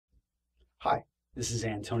Hi, this is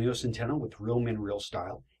Antonio Centeno with Real Men Real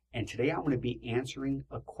Style, and today I'm going to be answering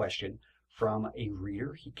a question from a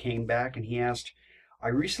reader. He came back and he asked, I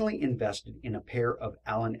recently invested in a pair of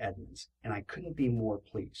Allen Edmonds, and I couldn't be more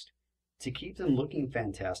pleased. To keep them looking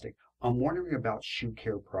fantastic, I'm wondering about shoe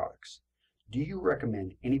care products. Do you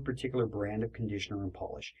recommend any particular brand of conditioner and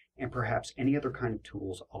polish, and perhaps any other kind of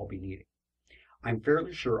tools I'll be needing? I'm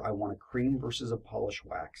fairly sure I want a cream versus a polish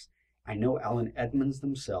wax. I know Allen Edmonds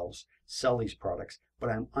themselves sell these products, but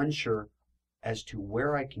I'm unsure as to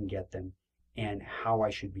where I can get them and how I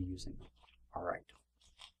should be using them. All right.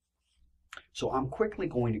 So I'm quickly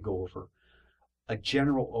going to go over a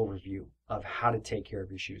general overview of how to take care of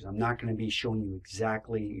your shoes. I'm not going to be showing you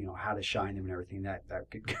exactly, how to shine them and everything. That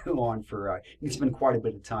could go on for you can spend quite a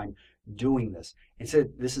bit of time doing this.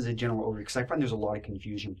 Instead, this is a general overview because I find there's a lot of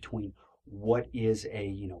confusion between what is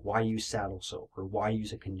why use saddle soap or why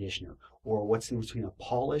use a conditioner or what's in between a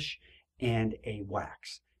polish and a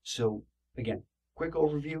wax. So again, quick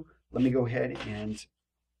overview. Let me go ahead and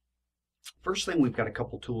first thing, we've got a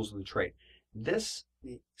couple tools of the trade. This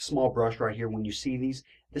small brush right here, when you see these,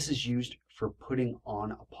 this is used for putting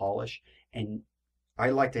on a polish, and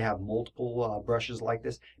I like to have multiple brushes like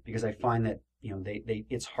this because I find that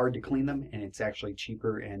it's hard to clean them, and it's actually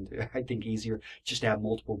cheaper and I think easier just to have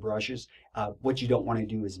multiple brushes. What you don't want to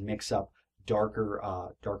do is mix up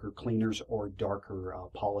darker cleaners or darker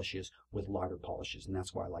polishes with lighter polishes, and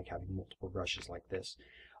that's why I like having multiple brushes like this.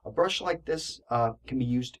 A brush like this can be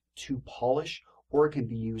used to polish or it can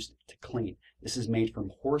be used to clean. This is made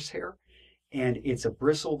from horsehair, and it's a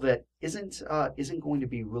bristle that isn't going to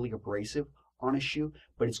be really abrasive on a shoe,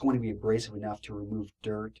 but it's going to be abrasive enough to remove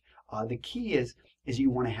dirt. The key is you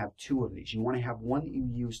want to have two of these. You want to have one that you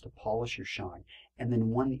use to polish or shine, and then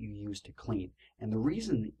one that you use to clean. And the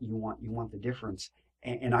reason that you want the difference,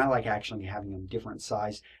 and I like actually having them different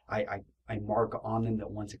size. I mark on them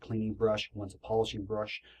that one's a cleaning brush, one's a polishing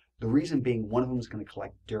brush. The reason being one of them is going to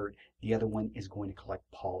collect dirt, the other one is going to collect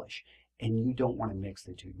polish. And you don't want to mix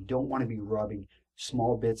the two. You don't want to be rubbing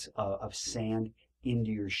small bits of sand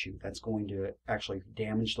into your shoe. That's going to actually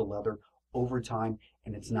damage the leather over time,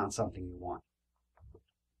 and it's not something you want.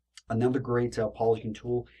 Another great polishing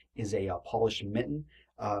tool is a polished mitten.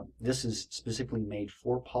 This is specifically made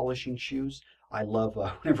for polishing shoes. I love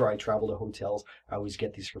whenever I travel to hotels, I always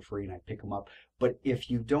get these for free and I pick them up. But if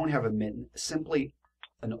you don't have a mitten, simply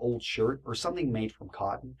an old shirt or something made from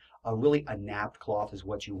cotton, really a napped cloth is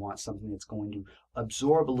what you want, something that's going to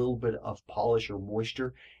absorb a little bit of polish or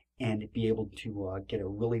moisture and be able to get a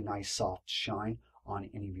really nice soft shine on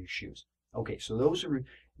any of your shoes. Okay, so those are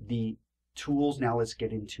the tools. Now let's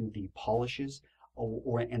get into the polishes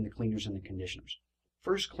and the cleaners and the conditioners.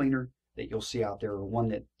 First cleaner that you'll see out there, or one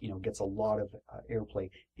that gets a lot of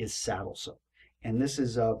airplay, is saddle soap. And this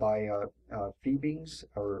is by Phoebings,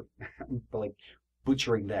 or like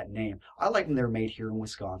butchering that name. I like them. They're made here in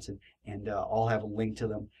Wisconsin, and I'll have a link to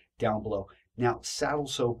them down below. Now, saddle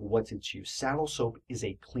soap, what's its use? Saddle soap is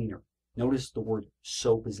a cleaner. Notice the word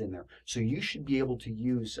soap is in there. So you should be able to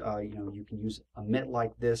use, you can use a mitt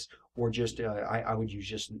like this, or just, I would use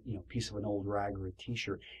just, piece of an old rag or a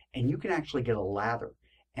t-shirt, and you can actually get a lather,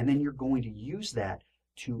 and then you're going to use that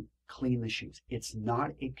to clean the shoes. It's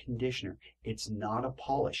not a conditioner. It's not a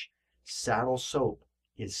polish. Saddle soap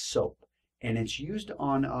is soap, and it's used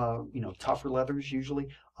on, tougher leathers usually.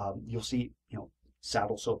 You'll see,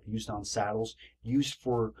 saddle soap used on saddles, used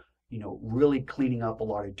for really cleaning up a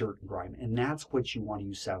lot of dirt and grime. And that's what you want to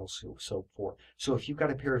use saddle soap for. So if you've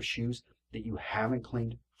got a pair of shoes that you haven't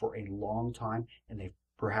cleaned for a long time and they've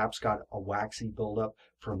perhaps got a waxy buildup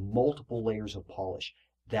from multiple layers of polish,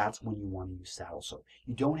 that's when you want to use saddle soap.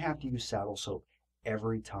 You don't have to use saddle soap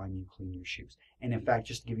every time you clean your shoes. And in fact,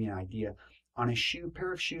 just to give you an idea, on a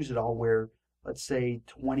pair of shoes that I'll wear, let's say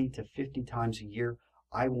 20 to 50 times a year,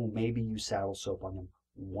 I will maybe use saddle soap on them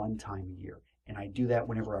one time a year. And I do that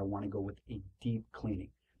whenever I want to go with a deep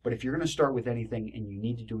cleaning. But if you're going to start with anything and you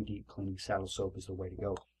need to do a deep cleaning, saddle soap is the way to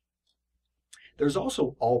go. There's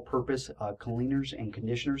also all-purpose cleaners and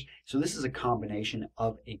conditioners. So this is a combination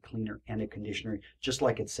of a cleaner and a conditioner, just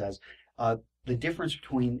like it says. The difference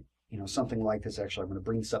between something like this, actually, I'm going to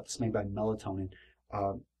bring this up. This is made by Melatonin.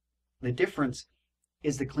 The difference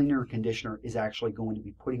is the cleaner or conditioner is actually going to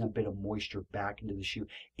be putting a bit of moisture back into the shoe.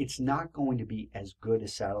 It's not going to be as good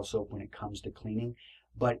as saddle soap when it comes to cleaning,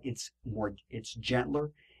 but it's gentler,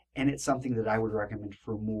 and it's something that I would recommend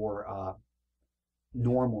for more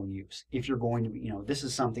normal use. If you're going to be, this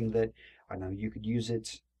is something that I know you could use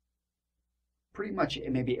it pretty much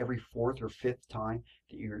maybe every fourth or fifth time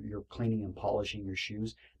that you're cleaning and polishing your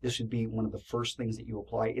shoes, this would be one of the first things that you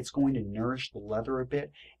apply. It's going to nourish the leather a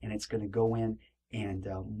bit, and it's going to go in and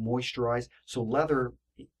moisturize. So leather,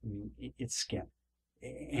 it's skin,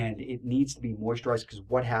 and it needs to be moisturized because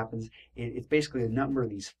what happens, it's basically a number of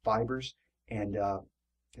these fibers, and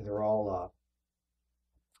they're all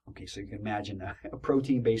okay, so you can imagine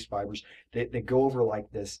protein-based fibers that go over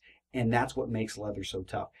like this, and that's what makes leather so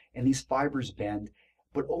tough. And these fibers bend,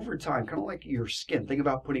 but over time, kind of like your skin. Think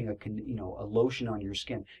about putting a lotion on your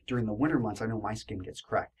skin during the winter months. I know my skin gets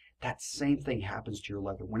cracked. That same thing happens to your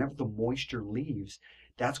leather. Whenever the moisture leaves,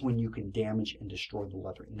 that's when you can damage and destroy the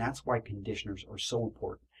leather, and that's why conditioners are so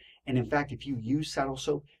important. And in fact, if you use saddle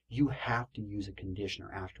soap, you have to use a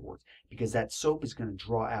conditioner afterwards because that soap is going to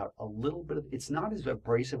draw out a little bit of, it's not as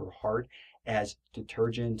abrasive or hard as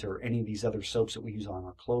detergent or any of these other soaps that we use on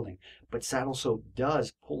our clothing, but saddle soap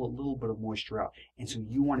does pull a little bit of moisture out, and so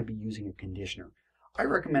you want to be using a conditioner. I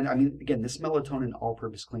recommend, I mean, again, this melatonin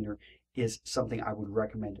all-purpose cleaner is something I would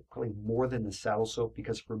recommend probably more than the saddle soap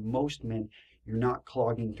because for most men, you're not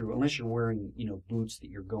clogging through, unless you're wearing, boots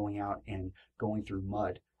that you're going out and going through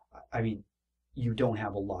mud. I mean, you don't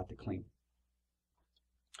have a lot to clean.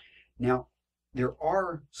 Now, there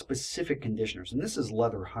are specific conditioners, and this is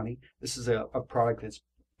Leather Honey. This is a product that's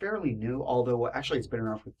fairly new, although actually it's been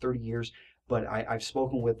around for 30 years, but I've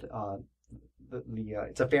spoken with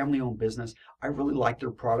it's a family-owned business. I really like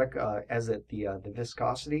their product as the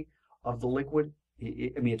viscosity of the liquid.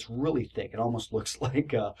 I mean, it's really thick. It almost looks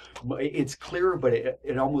like it's clear, but it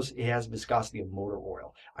has viscosity of motor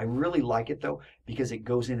oil. I really like it though because it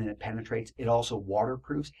goes in and it penetrates. It also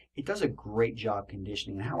waterproofs. It does a great job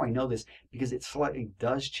conditioning. And how I know this because it slightly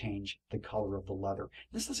does change the color of the leather.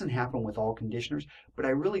 This doesn't happen with all conditioners, but I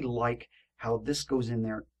really like how this goes in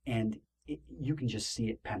there and you can just see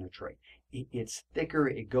it penetrate. It's thicker.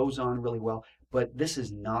 It goes on really well. But this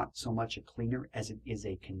is not so much a cleaner as it is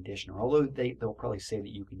a conditioner. Although they'll probably say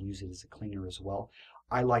that you can use it as a cleaner as well.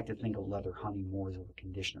 I like to think of Leather Honey more as a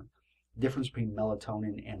conditioner. The difference between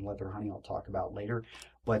melatonin and Leather Honey I'll talk about later.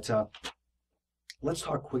 But let's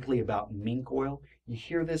talk quickly about mink oil. You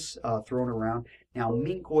hear this thrown around. Now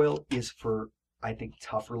mink oil is for, I think,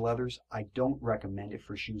 tougher leathers. I don't recommend it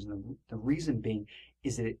for shoes. And the reason being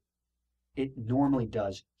is that it normally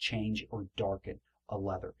does change or darken a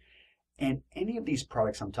leather. And any of these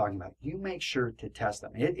products I'm talking about, you make sure to test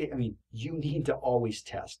them. I mean, you need to always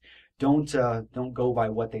test. Don't go by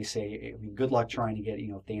what they say. I mean, good luck trying to get,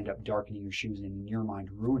 if they end up darkening your shoes and in your mind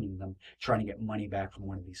ruining them, trying to get money back from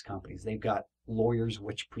one of these companies. They've got lawyers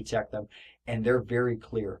which protect them, and they're very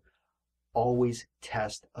clear. Always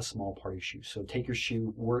test a small part of your shoe. So take your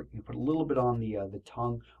shoe, you put a little bit on the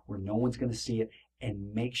tongue where no one's going to see it,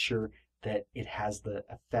 and make sure that it has the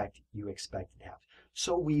effect you expect it to have.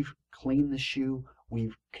 So we've cleaned the shoe,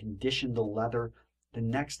 we've conditioned the leather. The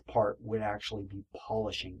next part would actually be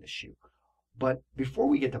polishing the shoe. But before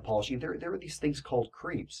we get to polishing, there are these things called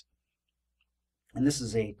creams. And this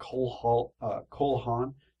is a Cole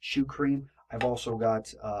Haan shoe cream. I've also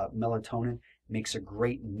got melatonin. Makes a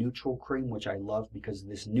great neutral cream, which I love because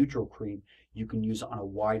this neutral cream you can use on a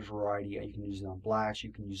wide variety. You can use it on blacks,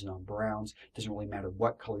 you can use it on browns. It doesn't really matter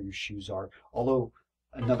what color your shoes are. Although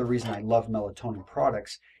another reason I love melatonin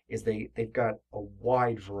products is they've got a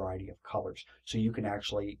wide variety of colors. So you can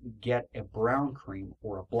actually get a brown cream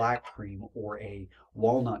or a black cream or a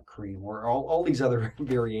walnut cream or all these other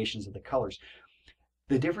variations of the colors.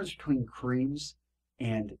 The difference between creams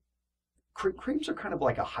and creams are kind of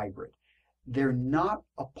like a hybrid. They're not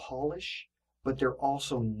a polish, but they're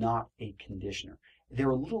also not a conditioner. They're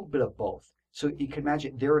a little bit of both. So you can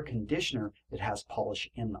imagine they're a conditioner that has polish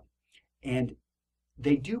in them. And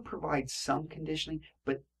they do provide some conditioning,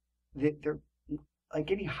 but they're like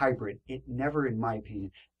any hybrid. It never, in my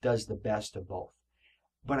opinion, does the best of both.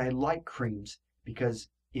 But I like creams because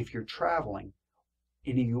if you're traveling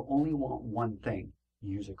and you only want one thing,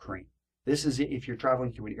 use a cream. This is if you're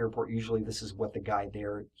traveling through an airport, usually this is what the guy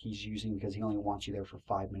there he's using because he only wants you there for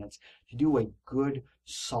 5 minutes to do a good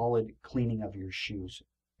solid cleaning of your shoes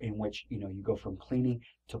in which you go from cleaning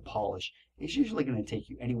to polish. It's usually going to take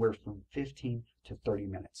you anywhere from 15 to 30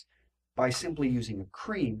 minutes. By simply using a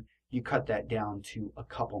cream, you cut that down to a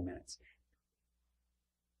couple minutes.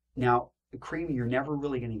 Now, the cream, you're never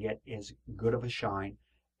really going to get as good of a shine,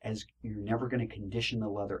 as you're never going to condition the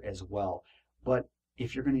leather as well. But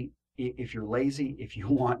if you're lazy, if you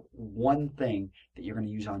want one thing that you're going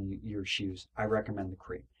to use on your shoes, I recommend the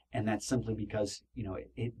cream. And that's simply because,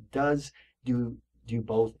 it does do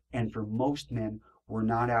both. And for most men, we're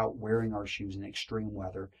not out wearing our shoes in extreme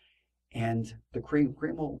weather. and the cream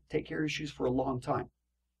will take care of your shoes for a long time.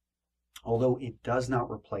 Although it does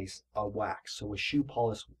not replace a wax. So a shoe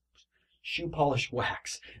polish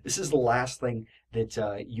wax. This is the last thing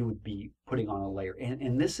that you would be putting on a layer.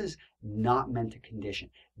 And this is not meant to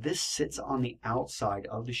condition. This sits on the outside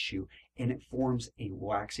of the shoe and it forms a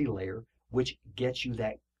waxy layer, which gets you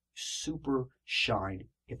that super shine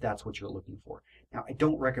if that's what you're looking for. Now, I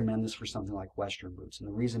don't recommend this for something like Western boots. And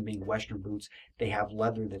the reason being, Western boots, they have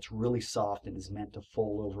leather that's really soft and is meant to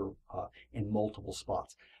fold over in multiple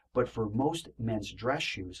spots. But for most men's dress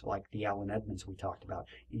shoes, like the Allen Edmonds we talked about,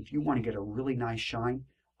 if you want to get a really nice shine,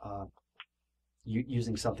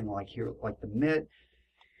 using something like here, like the mitt,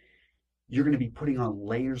 you're going to be putting on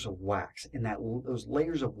layers of wax, and those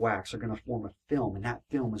layers of wax are going to form a film, and that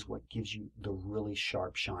film is what gives you the really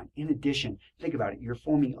sharp shine. In addition, think about it, you're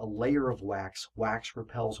forming a layer of wax. Wax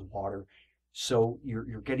repels water, so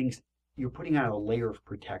you're putting out a layer of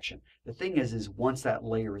protection. The thing is once that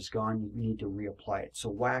layer is gone, you need to reapply it. So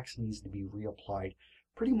wax needs to be reapplied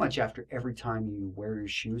pretty much after every time you wear your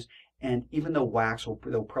shoes. And even though wax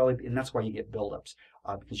they'll probably, and that's why you get buildups,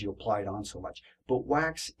 because you apply it on so much. But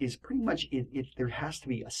wax is pretty much, there has to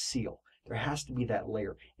be a seal. There has to be that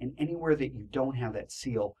layer. And anywhere that you don't have that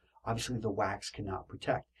seal, obviously the wax cannot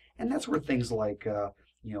protect. And that's where things like,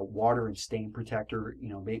 water and stain protector,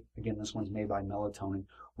 again, this one's made by Melatonin,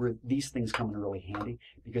 where these things come in really handy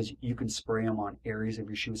because you can spray them on areas of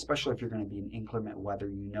your shoe, especially if you're going to be in inclement weather.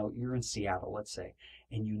 You're in Seattle, let's say,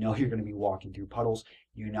 and you're going to be walking through puddles.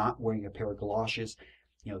 You're not wearing a pair of galoshes.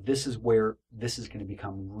 This is where this is going to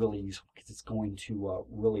become really useful because it's going to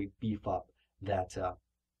really beef up that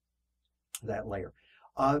layer.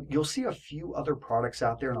 You'll see a few other products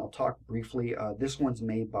out there, and I'll talk briefly. This one's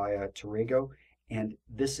made by Terrego, and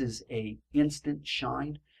this is a instant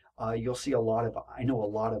shine. You'll see I know a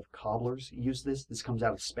lot of cobblers use this. This comes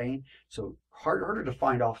out of Spain, so harder to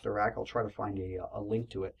find off the rack. I'll try to find a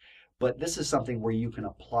link to it. But this is something where you can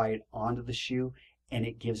apply it onto the shoe, and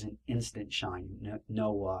it gives an instant shine.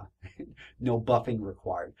 No buffing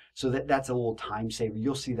required. So that's a little time saver.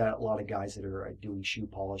 You'll see that a lot of guys that are doing shoe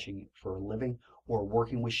polishing for a living or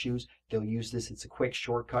working with shoes, they'll use this. It's a quick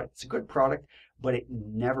shortcut. It's a good product, but it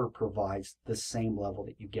never provides the same level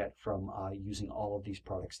that you get from using all of these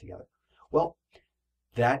products together. Well,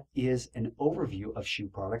 that is an overview of shoe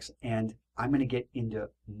products, and I'm going to get into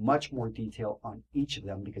much more detail on each of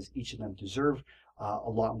them because each of them deserve a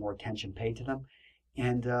lot more attention paid to them.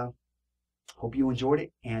 And hope you enjoyed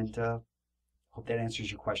it, and hope that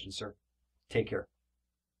answers your question, sir. Take care.